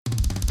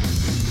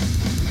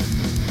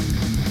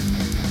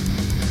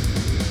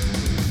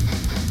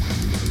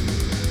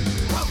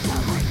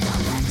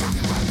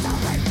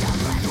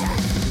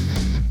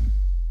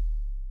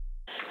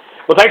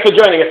Well, thanks for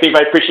joining us, Steve.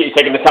 I appreciate you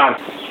taking the time.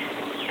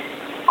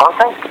 Oh,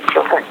 thanks.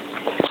 Sure thing.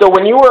 So we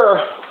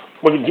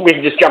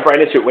can just jump right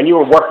into it. When you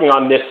were working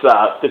on this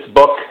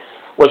book,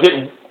 was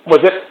it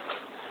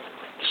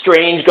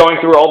strange going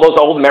through all those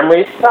old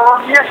memories?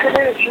 Yes, it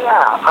is.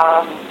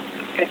 Yeah.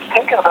 It's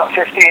taken about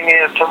 15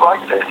 years to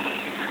write this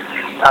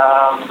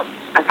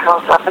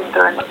because I've been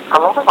doing a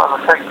lot of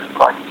other things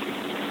like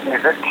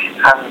music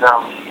and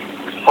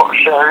book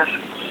shows,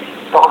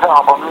 sort of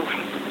albums,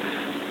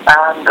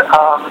 and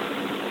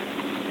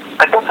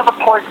I got to the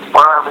point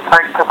where I was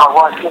saying to my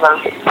wife,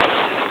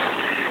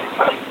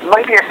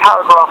 maybe a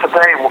paragraph a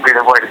day will be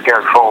the way to go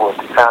forward.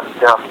 And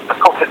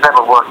of course it never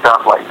worked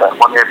out like that.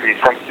 Whenever you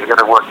think you're going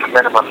to work to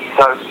minimum.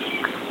 So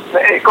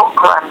it got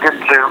crammed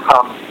into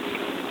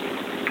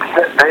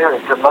set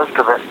periods, and most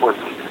of it was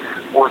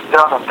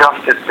done and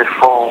dusted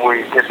before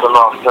we did the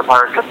last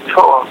American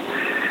tour,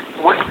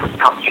 which was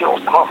cut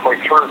short halfway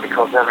through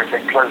because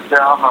everything closed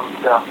down, and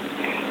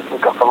we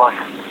got the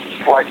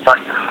flight back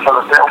to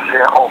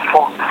Philadelphia, or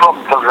from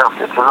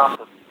Philadelphia to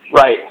London.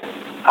 Right.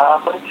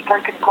 But it's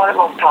taken quite a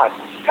long time,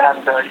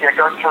 and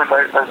going through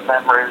those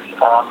memories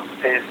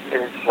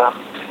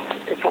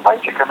it's a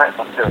major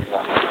commitment doing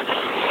that.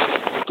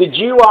 Did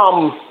you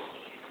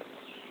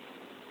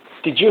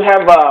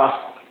have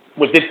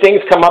did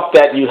things come up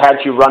that you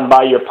had to run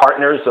by your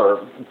partners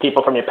or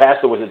people from your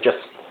past, or was it just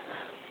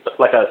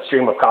like a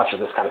stream of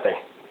consciousness kind of thing,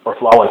 or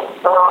flowing?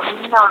 No.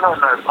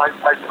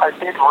 I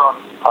did run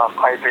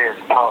ideas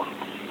past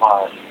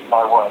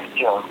my wife,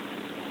 Jo,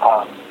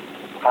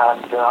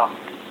 and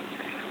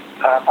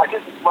I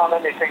didn't run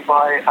anything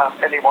by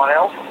anyone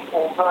else,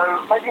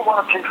 although maybe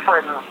one or two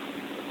friends,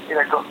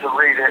 got to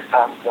read it,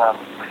 and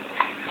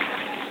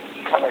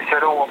they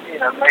said,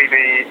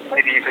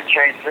 maybe you could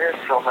change this,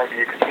 or maybe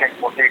you could think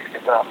more deeply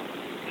about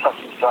such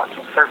and such.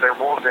 And so there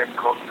was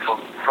input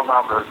from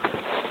others,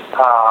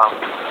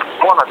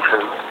 one or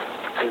two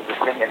whose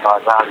opinion I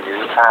value,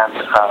 and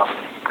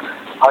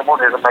I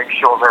wanted to make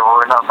sure there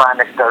were enough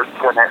anecdotes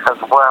in it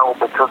as well,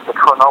 because the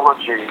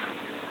chronology is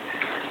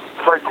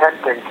so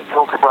tempting to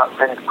talk about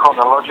things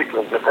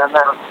chronologically, but then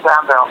there are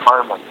standout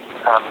moments,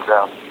 and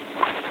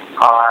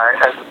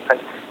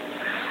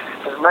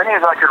as many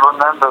as I could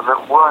remember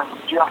that weren't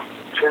just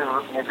too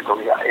musical,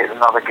 here's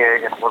another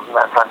gig, and wasn't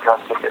that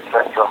fantastic,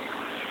 etc.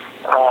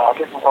 I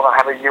didn't want to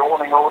have a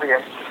yawning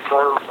audience,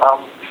 so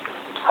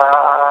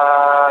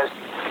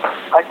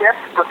I guess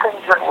the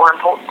things that were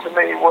important to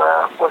me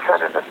were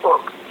said in this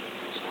book.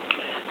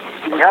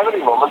 Do you have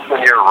any moments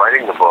when you're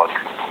writing the book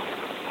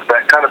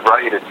that kind of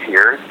brought you to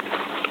tears,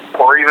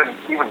 or even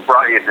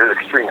brought you to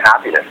extreme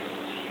happiness?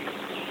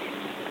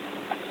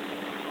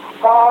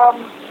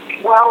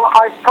 Well,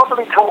 I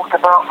probably talked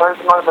about those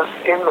moments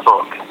in the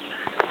book.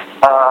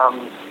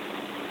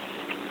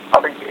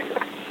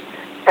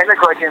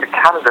 Immigrating to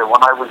Canada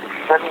when I was a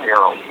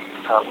 7-year-old,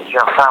 which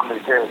our family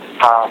did.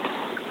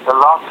 The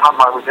last time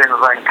I was in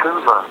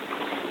Vancouver,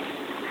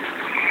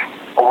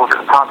 or the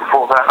time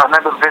before that, I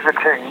remember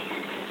visiting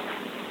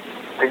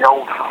the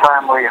old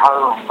family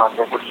home, and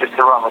it was just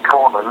around the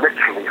corner,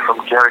 literally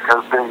from Jericho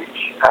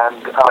Beach.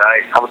 And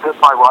I was with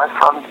my wife,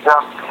 and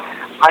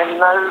I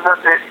know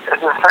that it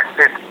has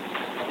affected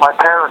my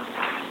parents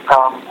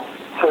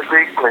so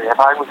deeply, and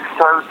I was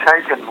so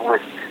taken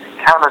with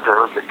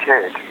Canada as a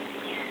kid.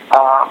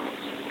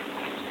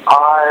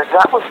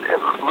 That was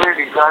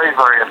really very,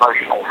 very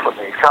emotional for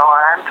me. So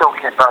I am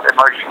talking about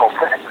emotional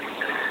things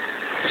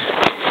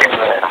in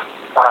there.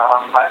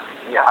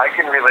 I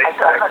can relate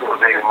to that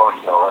being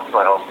emotional. That's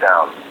my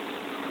hometown.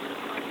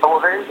 Oh, well,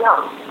 there you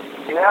go.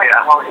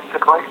 Yeah. Well, it's a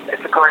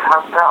great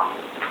hometown.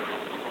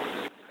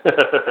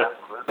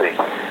 Absolutely.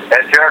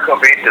 And Jericho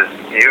Beach is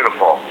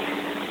beautiful.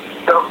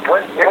 So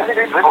when did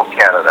you live in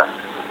Canada?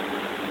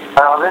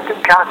 I lived in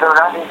Canada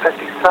in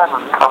 1957.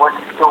 I went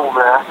to school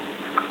there.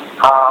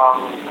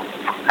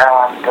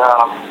 And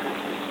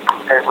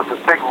it was a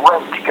big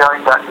wrench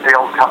going back to the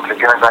old country,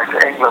 going back to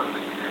England.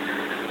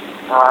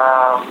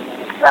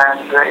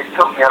 And it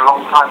took me a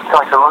long time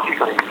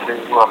psychologically to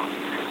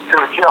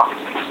adjust.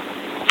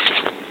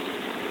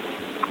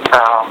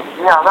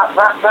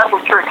 That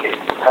was tricky.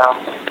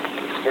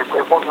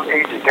 It wasn't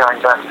easy going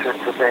back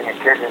to being a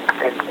kid in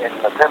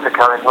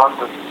Pimlico in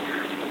London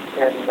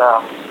in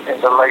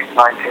the late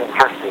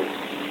 1950s.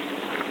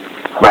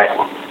 Right.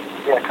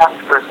 Kind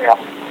of screwed me up.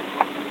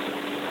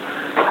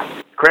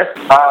 Chris?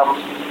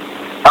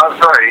 I'm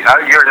sorry,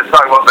 you were just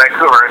talking about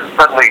Vancouver, and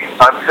suddenly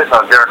I'm sitting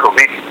on Jericho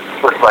Beach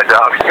with my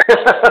dog.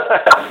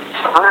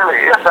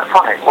 Really? Isn't that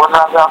funny? Well,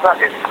 now that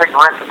is a big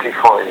recipe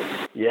for you.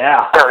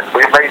 Yeah. It's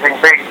the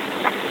amazing beach.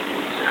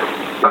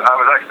 I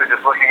was actually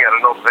just looking at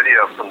an old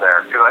video from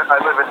there, because I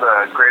live in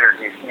the greater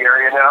DC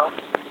area now,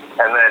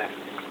 and then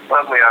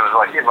suddenly I was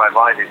like, in my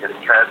mind, it just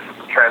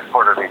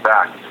transported me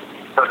back.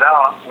 So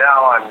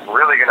now I'm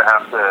really going to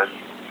have to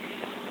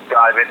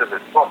dive into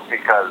this book,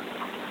 because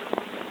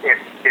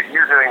if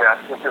you're doing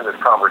that just in this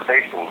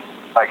conversation,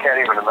 I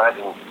can't even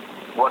imagine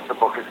what the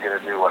book is going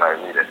to do when I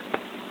read it.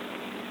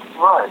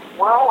 Right.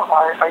 Well,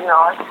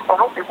 I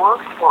hope it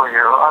works for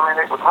you. I mean,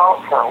 it was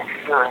heartfelt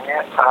doing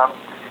it.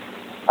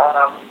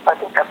 I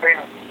think I've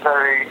been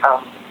very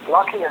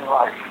lucky in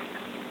life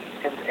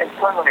in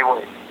so many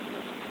ways.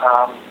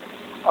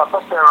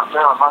 But there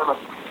are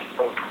moments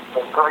of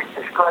great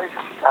disgrace,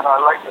 and I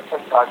like to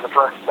think I've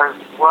addressed those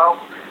as well.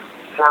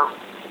 So,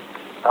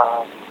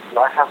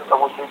 life hasn't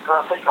always been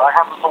perfect. I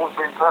haven't always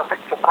been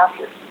perfect to match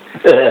it.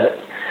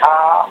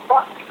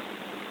 But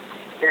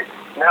it's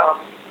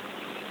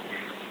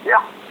yeah,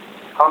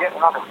 I'll get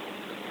another.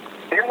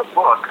 In the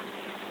book,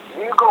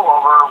 you go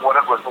over what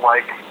it was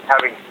like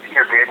having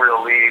Peter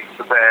Gabriel leave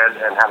the band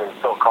and having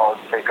Phil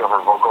Collins take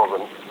over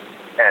vocals,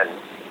 and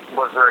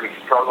was there any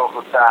struggles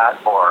with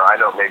that? Or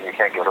I know maybe you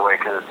can't give it away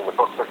because it's in the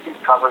book, but you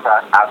cover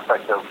that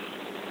aspect of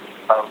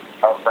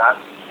that.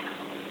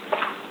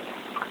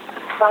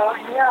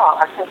 Yeah,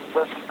 I think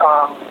that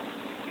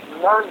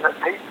knowing that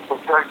Pete was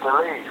going to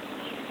leave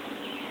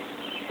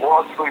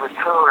whilst we were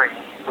touring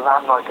the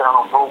Landmark down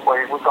on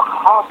Broadway was a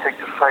hard thing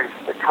to face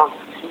because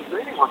he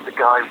really was the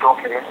guy who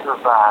got me into the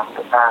band,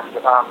 and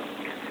there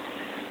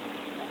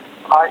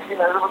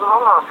was a lot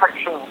of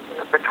affection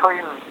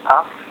between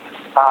us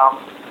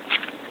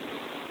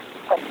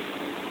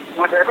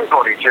with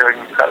everybody during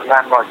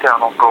Landmark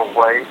down on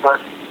Broadway, but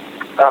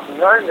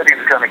knowing that he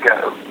was going to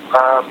go,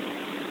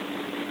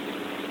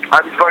 I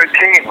was very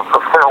keen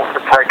for Phil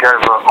to take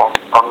over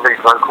on lead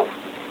vocals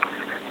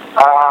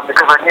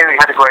because I knew he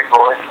had a great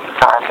voice,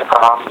 and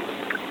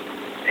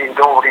he'd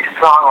already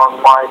sung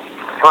on my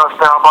first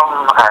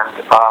album, and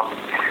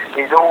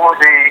he'd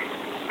already,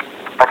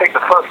 I think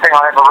the first thing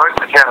I ever wrote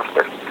for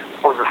Genesis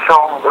was a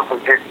song that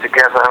we did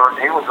together, and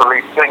he was the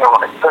lead singer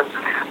on it. So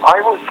I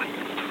was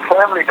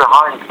firmly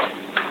behind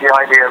the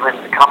idea of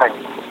him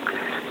becoming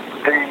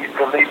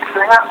the lead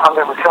singer, and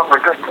there was some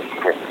resistance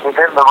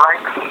within the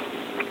ranks.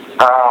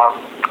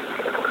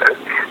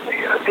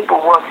 People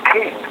weren't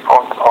keen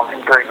on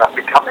him doing that,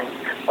 becoming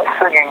a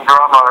singing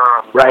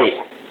drummer.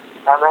 Right.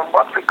 And then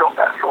once we got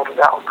that sorted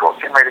out, of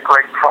course, he made a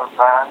great front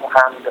man,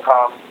 and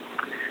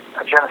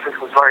Genesis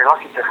was very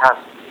lucky to have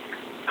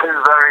two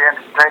very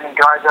entertaining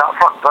guys out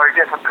front, very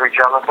different to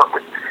each other, but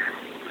with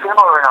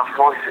similar enough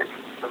voices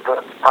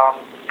that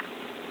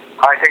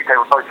I think they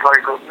were both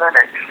very good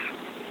mimics,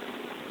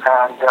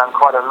 and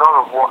quite a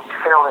lot of what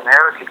Phil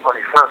inherited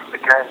when he first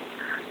became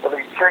the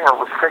lead singer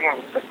was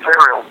singing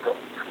material that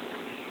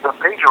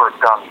Peter had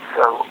done,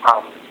 so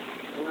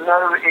no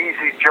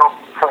easy job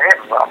for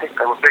him. I think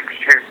they were big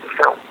shoes to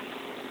fill.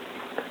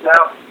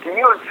 Now, do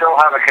you and Phil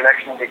have a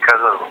connection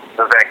because of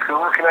the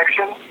Vancouver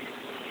connection?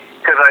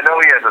 Because I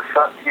know he has a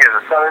son in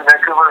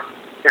Vancouver.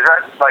 Is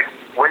that like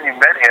when you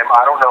met him?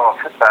 I don't know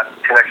if that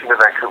connection to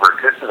Vancouver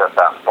existed at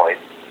that point.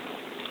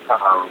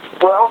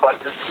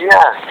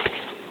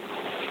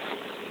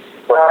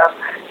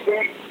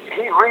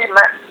 He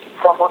re-met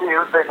somebody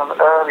who'd been an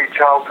early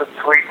childhood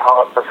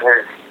sweetheart of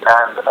his,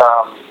 and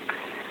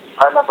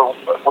I remember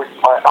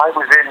I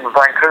was in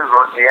Vancouver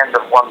at the end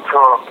of one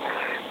tour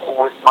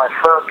with my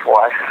first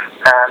wife,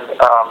 and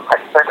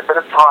I spent a bit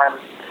of time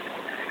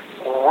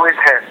with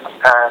him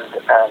and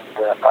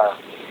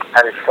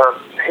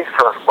his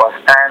first wife,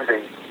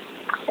 Andy,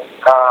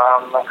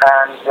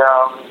 and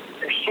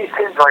she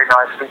seemed very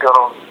nice. We got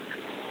on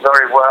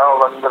very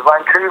well, and the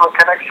Vancouver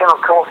connection, of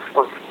course,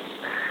 was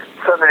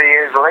so many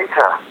years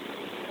later.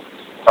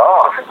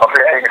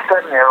 Being a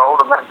 7-year-old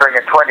and then being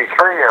a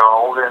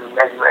 23-year-old in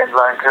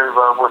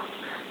Vancouver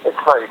it's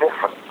very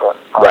different. But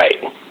right.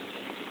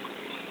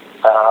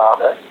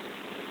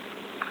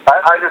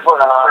 I just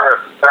wasn't sure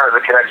if there was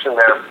a connection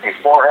there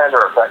beforehand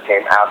or if that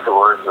came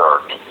afterwards.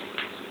 Or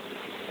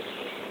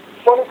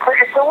well,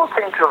 it all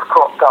seemed to have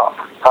cropped up,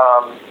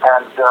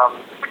 and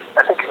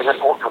I think it was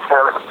important for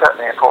Phil. It was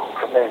certainly important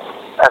for me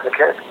as a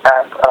kid,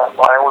 and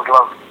I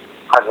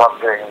love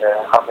being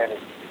there. I mean,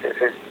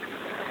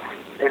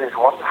 it is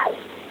wonderful.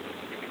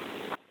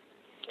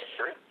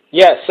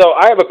 Yeah, so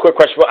I have a quick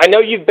question. Well, I know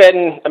you've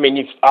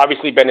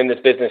obviously been in this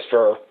business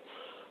for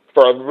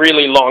a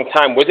really long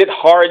time. Was it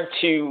hard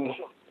to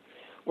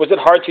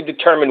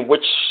determine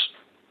which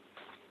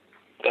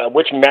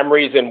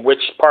memories and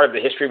which part of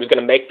the history was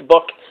going to make the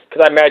book?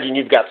 Because I imagine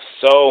you've got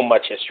so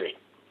much history.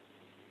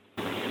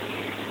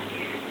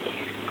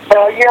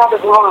 Yeah,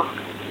 there's a lot of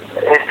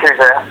history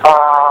there.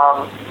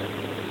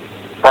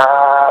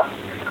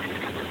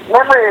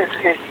 Memory is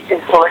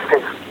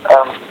selective.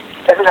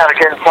 Every now and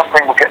again,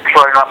 something will get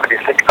thrown up, and you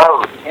think,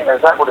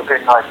 that would have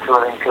been nice to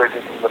have included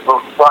in the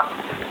book. But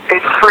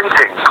it's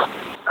fleeting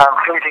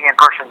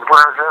impressions.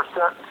 Whereas there are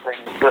certain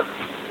things that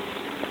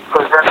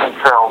present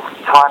themselves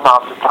time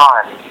after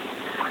time,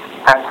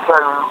 and so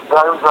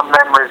those are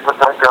memories that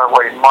don't go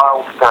away,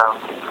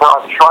 milestones. So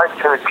I've tried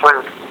to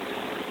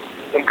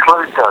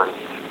include those.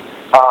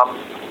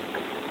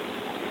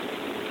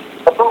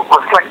 The book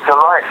reflects a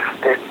life.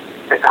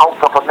 It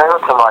holds up a mirror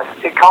to life.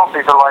 It can't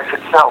be the life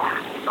itself.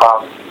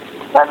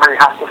 Memory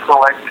has to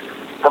select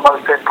the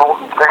most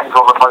important things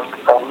or the most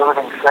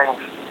moving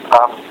things,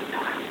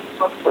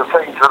 the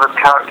things that have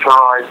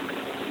characterized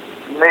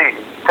me,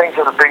 things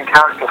that have been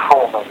character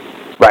forming.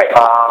 Right.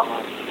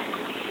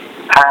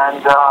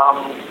 And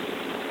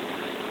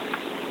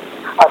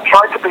I've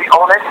tried to be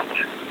honest.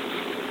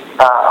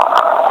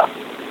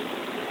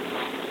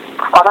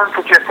 I don't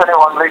suggest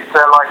anyone lives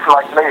their life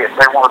like me if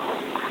they want to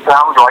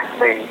sound like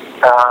me.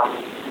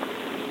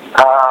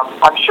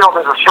 I'm sure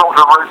there's a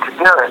shorter route to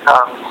do it.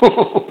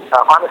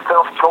 I'm a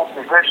self-taught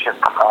musician.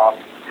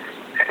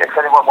 If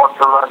anyone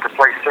wants to learn to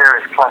play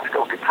serious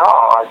classical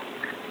guitar,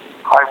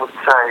 I would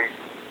say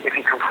if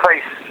you can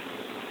face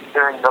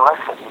doing the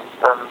lessons,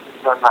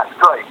 then that's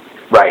great.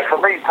 Right. For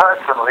me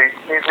personally,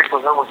 music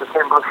was always a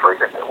symbol of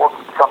freedom. It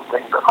wasn't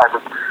something that I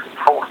was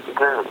forced to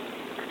do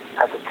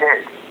as a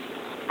kid.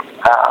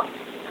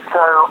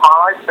 So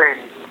I've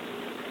been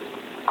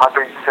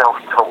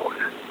self-taught.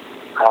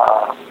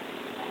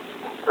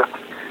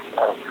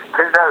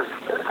 Who knows?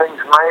 Things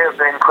may have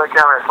been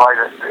quicker if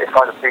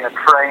I'd have been a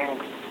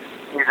trained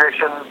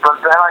musician, but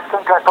then I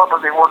think I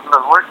probably wouldn't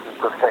have written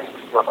the things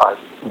that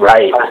I've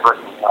written.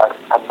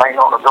 I may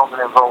not have gotten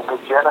involved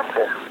with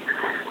Genesis.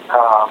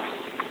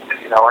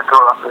 I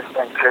grew up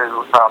listening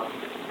to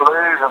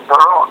blues and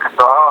baroque and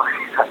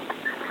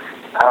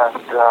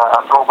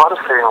Paul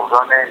Butterfield.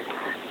 I mean,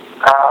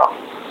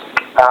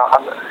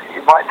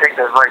 you might think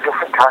they're very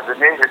different kinds of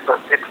music, but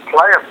it's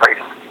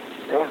player-based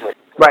music.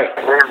 Right.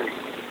 Really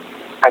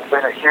has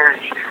been a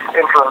huge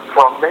influence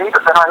on me,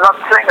 but then I love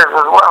singers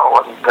as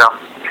well. And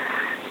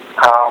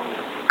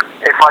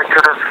if I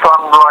could have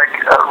sung like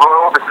Roy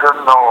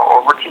Orbison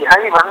or Richie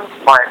Havens,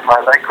 my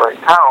late great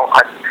pal,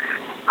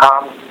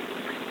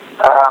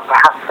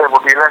 perhaps there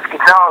would be less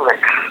guitar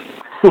licks.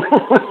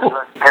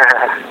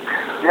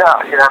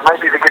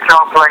 Maybe the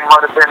guitar playing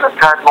might have been a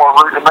tad more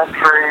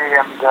rudimentary,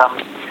 and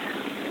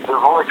the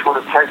voice would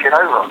have taken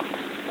over.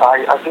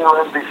 I do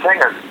envy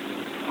singers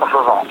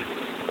for that.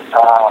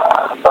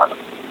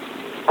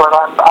 But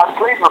I'm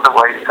pleased with the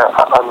way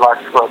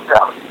life's worked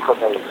out for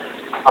me.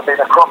 I've been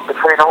a cross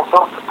between all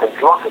sorts of things,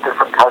 lots of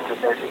different kinds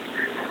of music.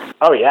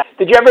 Oh, yeah.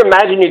 Did you ever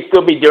imagine you'd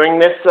still be doing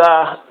this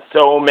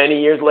so many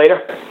years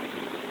later?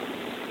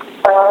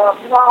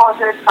 No, I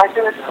did,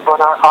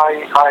 but I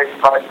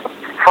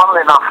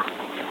funnily enough,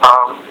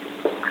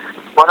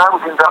 when I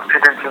was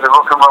inducted into the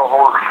Rock and Roll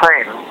Hall of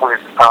Fame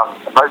with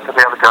most of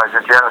the other guys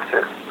in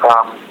Genesis,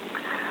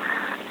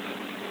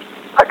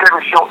 I gave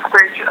a short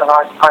speech, and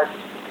I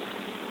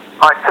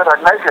said I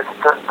noticed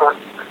that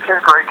two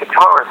great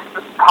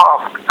guitarists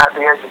passed at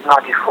the age of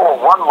 94.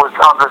 One was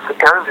Andre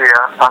Segovia,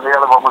 and the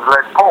other one was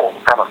Les Paul.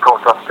 And of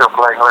course, I'm still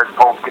playing Les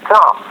Paul's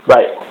guitar.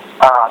 Right.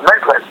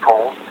 Met Les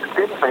Paul,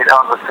 didn't meet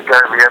Andre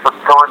Segovia, but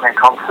saw him in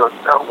concert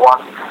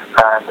once,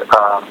 and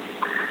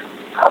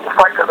the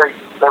fact that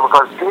they were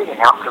both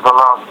gigging up to the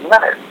last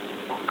minute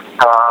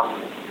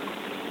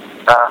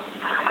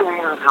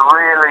seems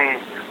really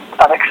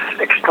an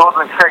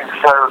extraordinary thing.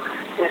 So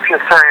if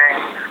you're saying,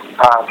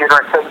 did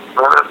I think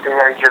that at the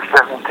age of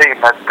 17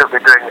 I'd still be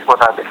doing it when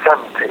I'd be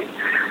 70?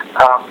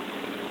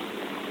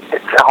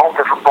 It's a whole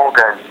different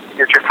ballgame.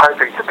 You're just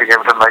hoping to be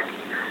able to make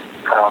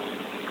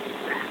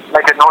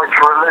a noise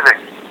for a living.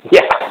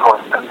 Yeah.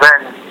 And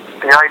then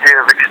the idea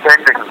of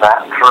extending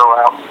that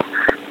throughout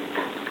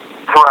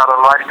a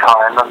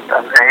lifetime,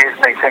 and here's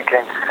me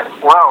thinking,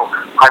 well,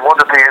 I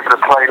want to be able to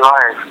play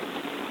live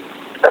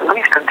at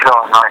least until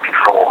I'm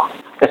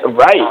 94.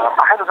 Right.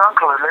 I had an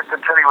uncle who lived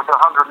until he was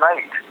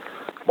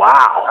 108.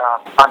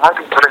 Wow. I'm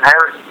hoping to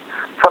inherit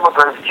some of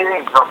those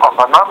genes. On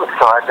my mother's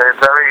side, they're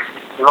very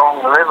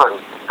long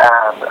livers,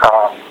 and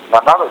my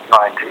mother's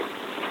 90.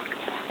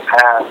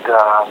 And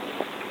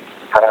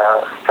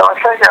so I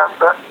figure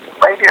that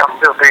maybe I'll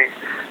still be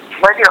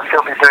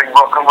doing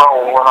rock and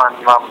roll when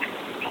I'm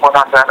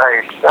that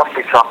age. That'd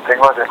be something,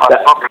 wouldn't it?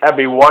 That'd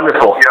be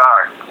wonderful.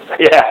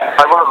 Yeah.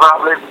 I would have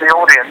outlived the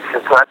audience,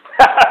 is that?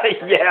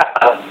 Yeah,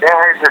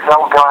 this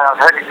old guy, I've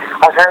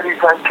heard he's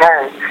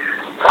okay.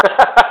 But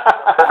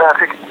I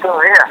think he's still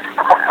here.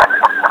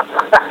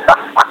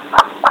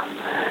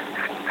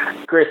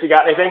 Chris, you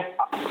got anything?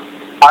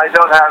 I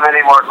don't have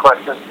any more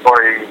questions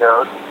for you,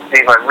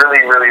 Steve. I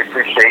really, really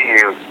appreciate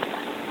you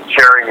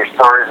sharing your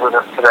stories with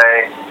us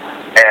today.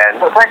 And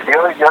thank you.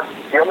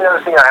 The only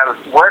other thing I have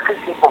is, where can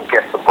people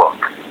get the book?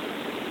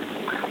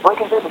 Where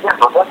can people get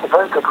the book? That's a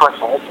very good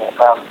question, isn't it?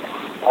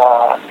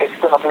 It's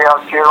going to be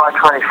out July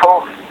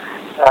 24th.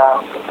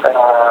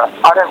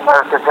 I don't know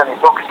if there's any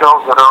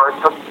bookstores that are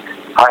open.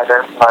 I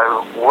don't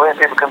know where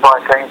people can buy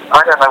things.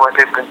 I don't know where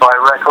people can buy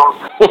records.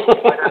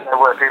 I don't know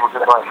where people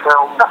can buy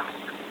films.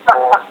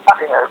 Or,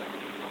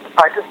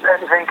 I just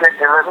anything get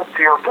delivered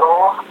to your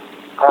door.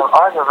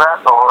 Either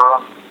that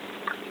or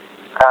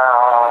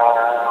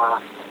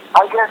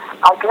I guess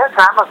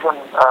Amazon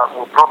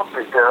will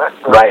probably do it.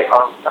 But, right.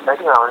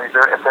 Maybe they'll only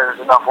do it if there's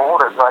enough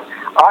orders.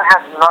 I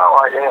have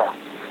no idea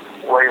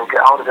where you'll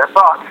get hold of it,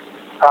 but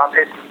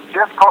it's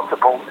just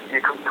possible you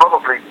can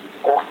probably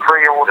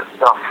pre-order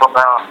stuff from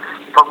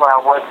our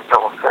web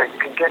store, so you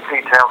can get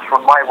details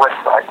from my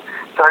website.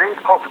 So it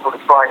is possible to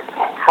buy it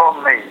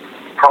from me,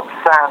 from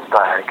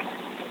Sandbag,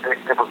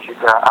 which is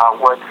our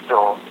web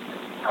store.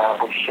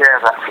 We share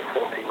that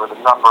facility with a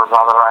number of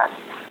other acts.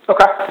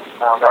 Okay.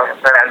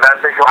 And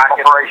that's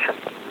Hackett.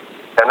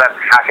 And that's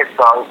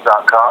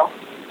HackettSongs.com.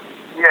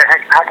 Yeah,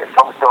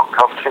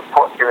 HackettSongs.com should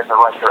point you in the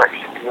right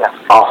direction.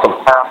 Yeah.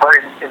 Awesome. But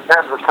in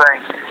terms of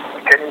saying,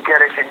 can you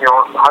get it in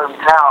your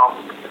hometown?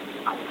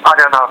 I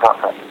don't know about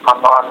that.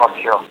 I'm not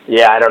sure.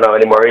 Yeah, I don't know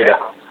anymore either.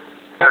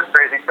 There's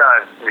crazy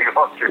times.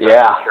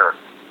 Yeah. Sure.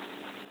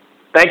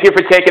 Thank you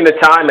for taking the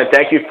time, and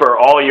thank you for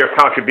all your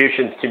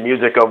contributions to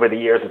music over the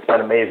years. It's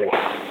been amazing.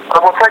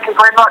 Well, thank you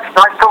very much.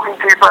 Nice talking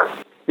to you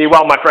both. Be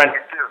well, my friend.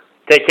 You too.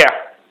 Take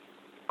care.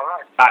 All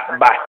right.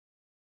 Bye.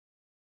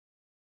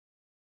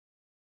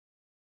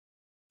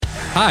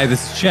 Hi,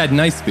 this is Chad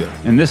Nicefield.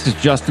 And this is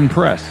Justin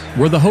Press.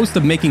 We're the host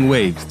of Making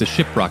Waves, the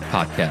Shiprock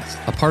podcast,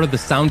 a part of the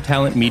Sound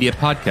Talent Media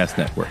Podcast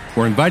Network.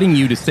 We're inviting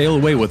you to sail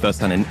away with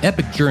us on an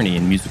epic journey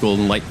in musical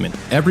enlightenment.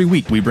 Every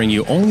week, we bring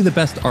you only the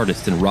best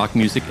artists in rock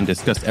music and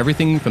discuss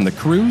everything from the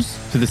cruise,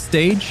 to the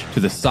stage, to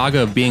the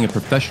saga of being a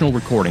professional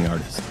recording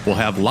artist. We'll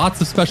have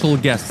lots of special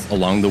guests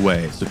along the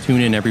way, so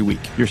tune in every week.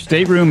 Your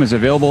stateroom is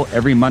available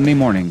every Monday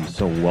morning,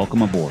 so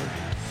welcome aboard.